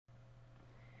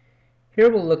Here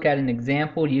we'll look at an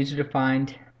example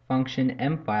user-defined function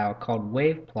M file called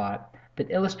waveplot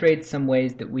that illustrates some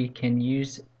ways that we can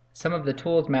use some of the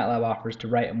tools MATLAB offers to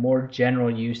write a more general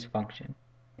use function.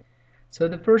 So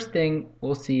the first thing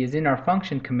we'll see is in our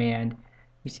function command,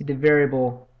 we see the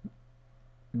variable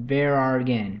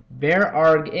Varargin.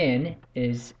 Varargin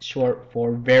is short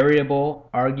for variable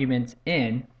arguments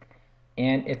in,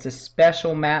 and it's a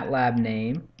special MATLAB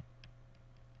name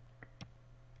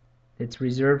that's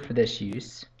reserved for this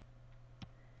use.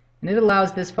 And it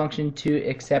allows this function to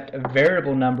accept a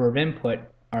variable number of input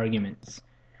arguments,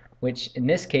 which in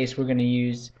this case we're going to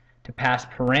use to pass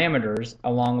parameters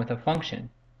along with a function.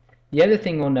 The other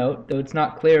thing we'll note, though it's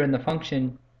not clear in the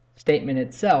function statement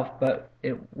itself, but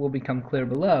it will become clear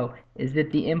below, is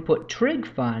that the input trig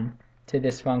fun to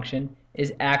this function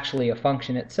is actually a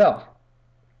function itself.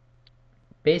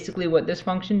 Basically what this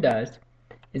function does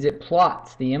is it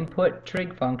plots the input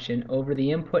trig function over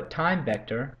the input time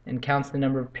vector and counts the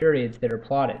number of periods that are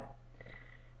plotted.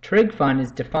 Trig fun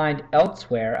is defined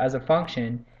elsewhere as a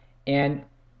function, and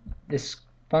this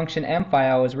function M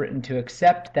file is written to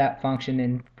accept that function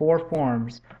in four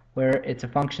forms, where it's a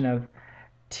function of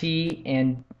t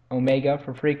and omega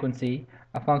for frequency,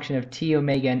 a function of t,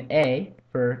 omega, and a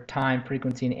for time,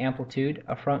 frequency, and amplitude,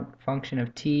 a function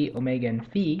of t, omega, and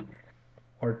phi,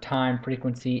 or time,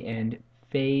 frequency, and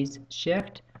phase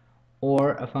shift,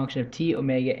 or a function of t,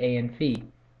 omega, a, and phi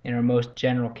in our most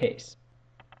general case.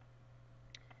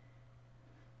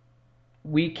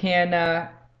 We can,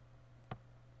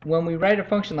 when we write a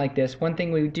function like this, one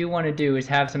thing we do want to do is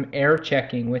have some error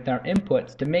checking with our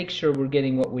inputs to make sure we're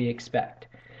getting what we expect.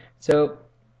 So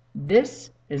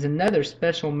this is another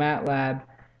special MATLAB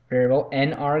variable,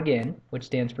 Varargin, which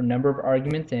stands for number of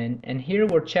arguments in, and here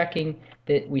we're checking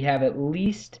that we have at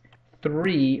least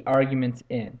 3 arguments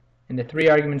in. And the 3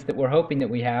 arguments that we're hoping that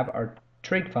we have are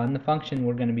trig fun, the function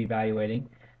we're going to be evaluating,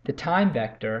 the time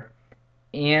vector,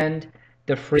 and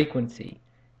the frequency.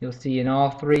 You'll see in all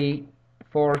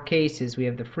 4 cases we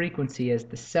have the frequency as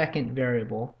the second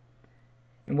variable.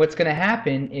 And what's going to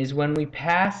happen is when we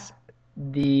pass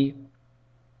the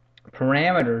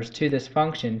parameters to this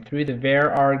function through the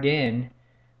Varargin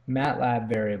MATLAB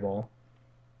variable,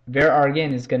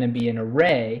 Varargin is going to be an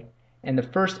array, and the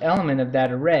first element of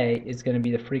that array is going to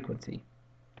be the frequency.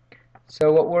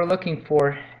 So what we're looking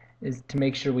for is to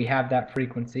make sure we have that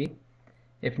frequency.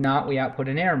 If not, we output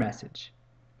an error message.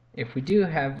 If we do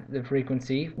have the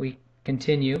frequency, we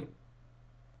continue,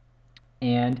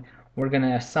 and we're going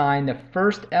to assign the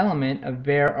first element of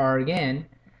Varargin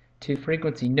to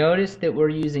frequency. Notice that we're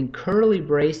using curly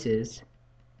braces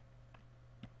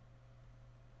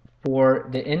for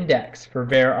the index for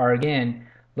Varargin,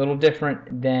 a little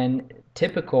different than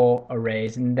typical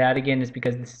arrays, and that again is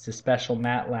because this is a special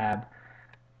MATLAB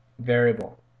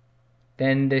variable.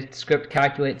 Then the script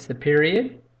calculates the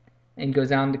period and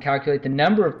goes on to calculate the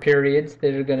number of periods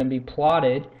that are going to be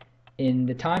plotted in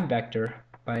the time vector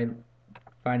by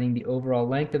finding the overall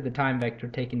length of the time vector,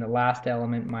 taking the last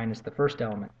element minus the first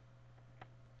element.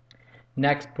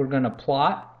 Next, we're going to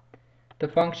plot the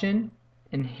function,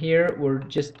 and here we're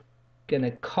just going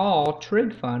to call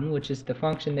trig fun, which is the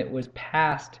function that was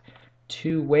passed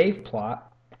to waveplot,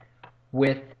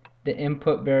 with the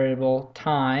input variable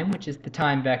time, which is the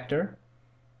time vector,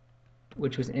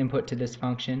 which was input to this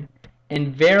function,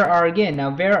 and Varargin.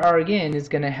 Now Varargin is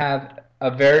going to have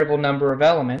a variable number of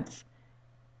elements,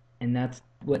 and that's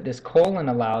what this colon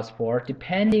allows for.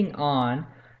 Depending on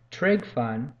trig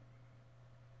fun,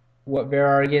 what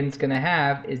Varargin is going to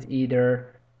have is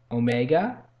either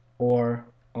omega, or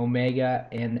omega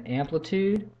and the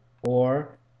amplitude,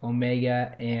 or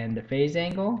omega and the phase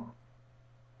angle,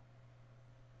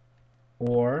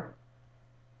 or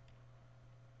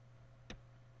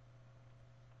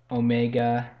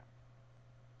omega,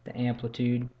 the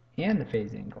amplitude, and the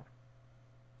phase angle.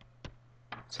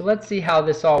 So let's see how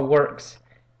this all works.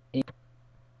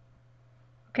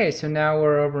 Okay, so now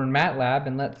we're over in MATLAB,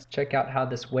 and let's check out how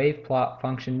this waveplot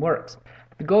function works.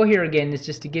 The goal here again is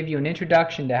just to give you an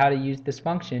introduction to how to use this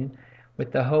function,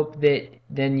 with the hope that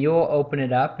then you'll open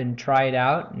it up and try it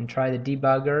out, and try the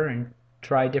debugger, and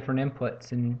try different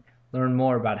inputs, and learn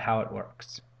more about how it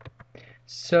works.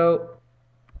 So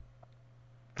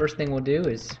first thing we'll do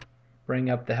is bring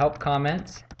up the help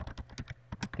comments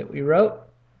that we wrote,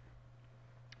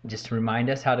 just to remind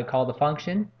us how to call the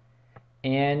function,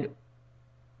 and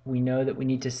we know that we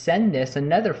need to send this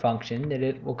another function that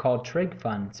it will call trig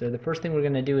fun. So the first thing we're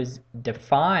going to do is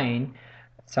define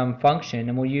some function,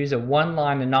 and we'll use a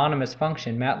one-line anonymous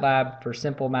function. MATLAB, for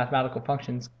simple mathematical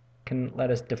functions, can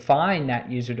let us define that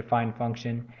user-defined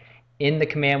function in the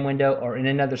command window or in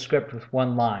another script with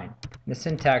one line. The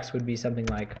syntax would be something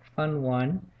like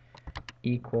fun1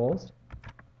 equals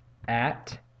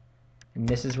at, and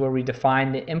this is where we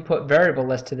define the input variable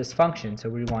list to this function. So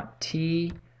we want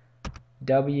T,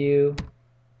 W,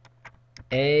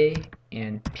 A,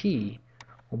 and P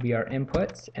will be our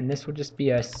inputs, and this will just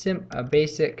be a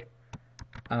basic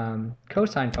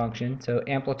cosine function. So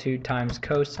amplitude times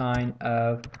cosine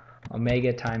of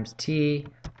omega times T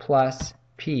plus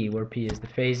P, where P is the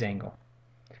phase angle.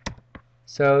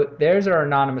 So there's our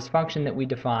anonymous function that we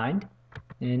defined,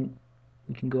 and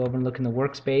we can go over and look in the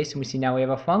workspace, and we see now we have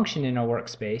a function in our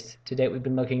workspace. To date we've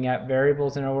been looking at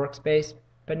variables in our workspace,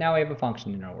 but now we have a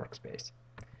function in our workspace.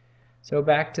 So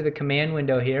back to the command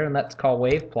window here, and let's call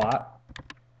waveplot.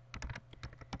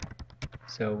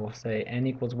 So we'll say n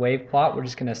equals waveplot. We're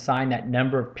just going to assign that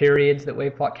number of periods that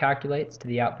waveplot calculates to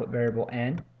the output variable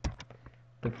n.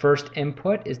 The first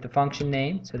input is the function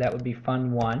name, so that would be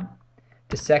fun1.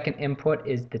 The second input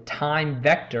is the time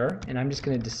vector, and I'm just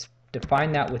going to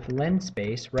define that with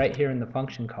linspace right here in the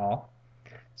function call.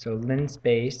 So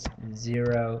linspace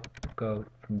 0, go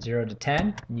from 0 to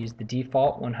 10, and use the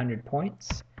default 100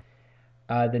 points.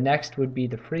 The next would be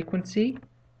the frequency.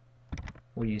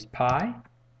 We'll use pi.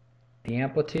 The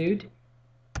amplitude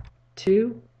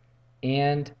 2,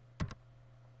 and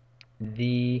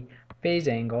the phase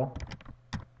angle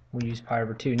we'll use pi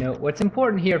over 2. Now what's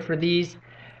important here for these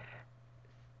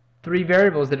three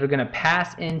variables that are going to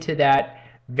pass into that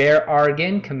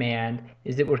Varargin command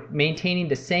is that we're maintaining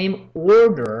the same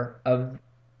order of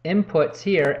inputs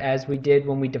here as we did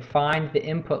when we defined the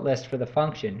input list for the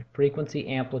function. Frequency,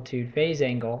 amplitude, phase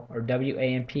angle, or W,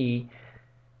 A, and P.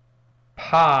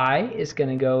 Pi is going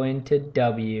to go into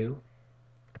W,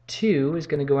 2 is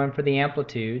going to go in for the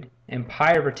amplitude, and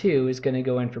pi over 2 is going to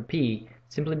go in for P,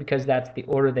 simply because that's the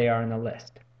order they are in the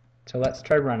list. So let's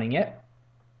try running it.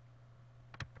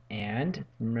 And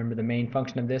remember, the main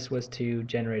function of this was to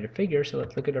generate a figure, so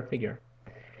let's look at our figure.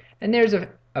 And there's a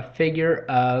figure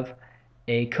of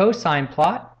a cosine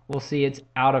plot. We'll see it's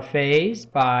out of phase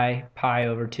by pi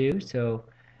over 2, so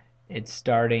it's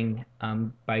starting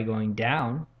by going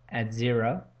down at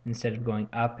 0 instead of going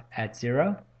up at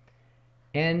 0.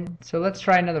 And so let's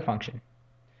try another function.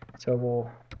 So we'll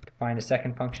define a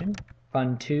second function,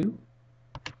 fun2.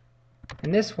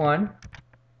 And this one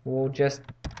we'll just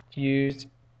use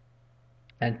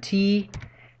a T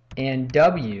and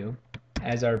W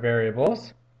as our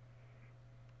variables.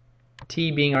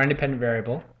 T being our independent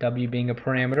variable, W being a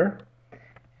parameter.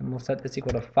 And we'll set this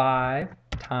equal to 5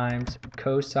 times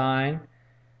cosine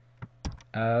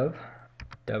of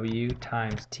W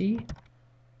times T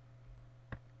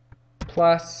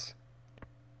plus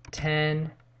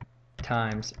 10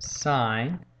 times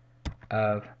sine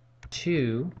of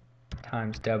 2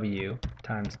 times W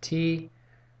times T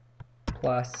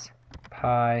plus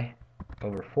pi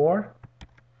over 4.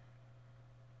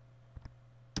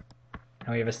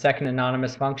 Now we have a second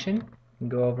anonymous function. We can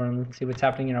go over and see what's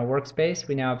happening in our workspace.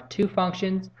 We now have two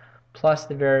functions plus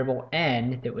the variable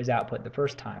n that was output the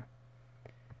first time.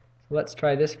 So let's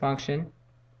try this function,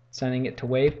 sending it to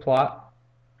waveplot.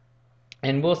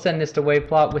 And we'll send this to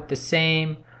waveplot with the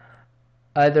same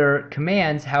other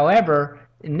commands. However,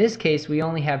 in this case we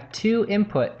only have two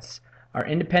inputs, our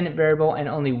independent variable and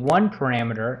only one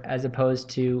parameter, as opposed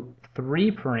to 3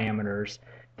 parameters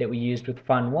that we used with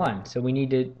fun1. So we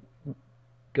need to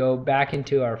go back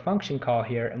into our function call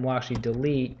here, and we'll actually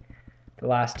delete the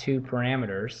last 2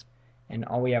 parameters, and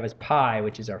all we have is pi,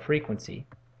 which is our frequency,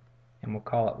 and we'll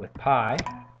call it with pi.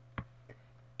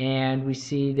 And we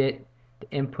see that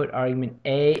the input argument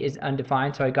A is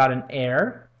undefined, so I got an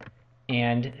error,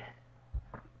 and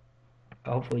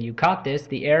hopefully you caught this.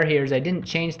 The error here is I didn't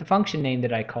change the function name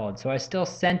that I called, so I still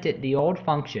sent it the old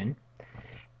function,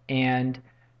 and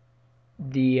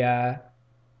the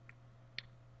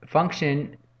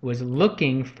function was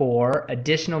looking for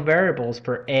additional variables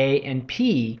for A and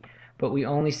P, but we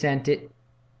only sent it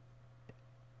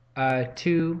pi.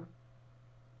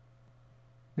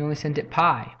 We only sent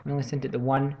it the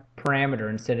 1 parameter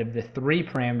instead of the 3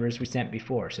 parameters we sent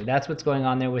before. So that's what's going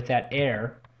on there with that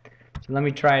error. So let me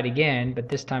try it again, but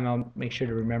this time I'll make sure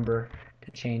to remember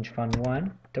to change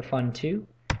fun1 to fun2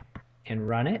 and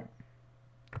run it.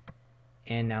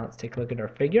 And now let's take a look at our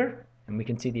figure, and we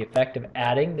can see the effect of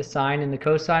adding the sine and the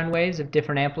cosine waves of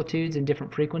different amplitudes and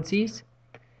different frequencies.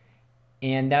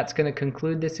 And that's going to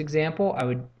conclude this example. I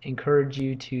would encourage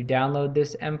you to download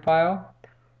this M file,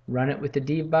 run it with the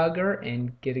debugger,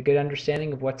 and get a good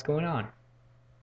understanding of what's going on.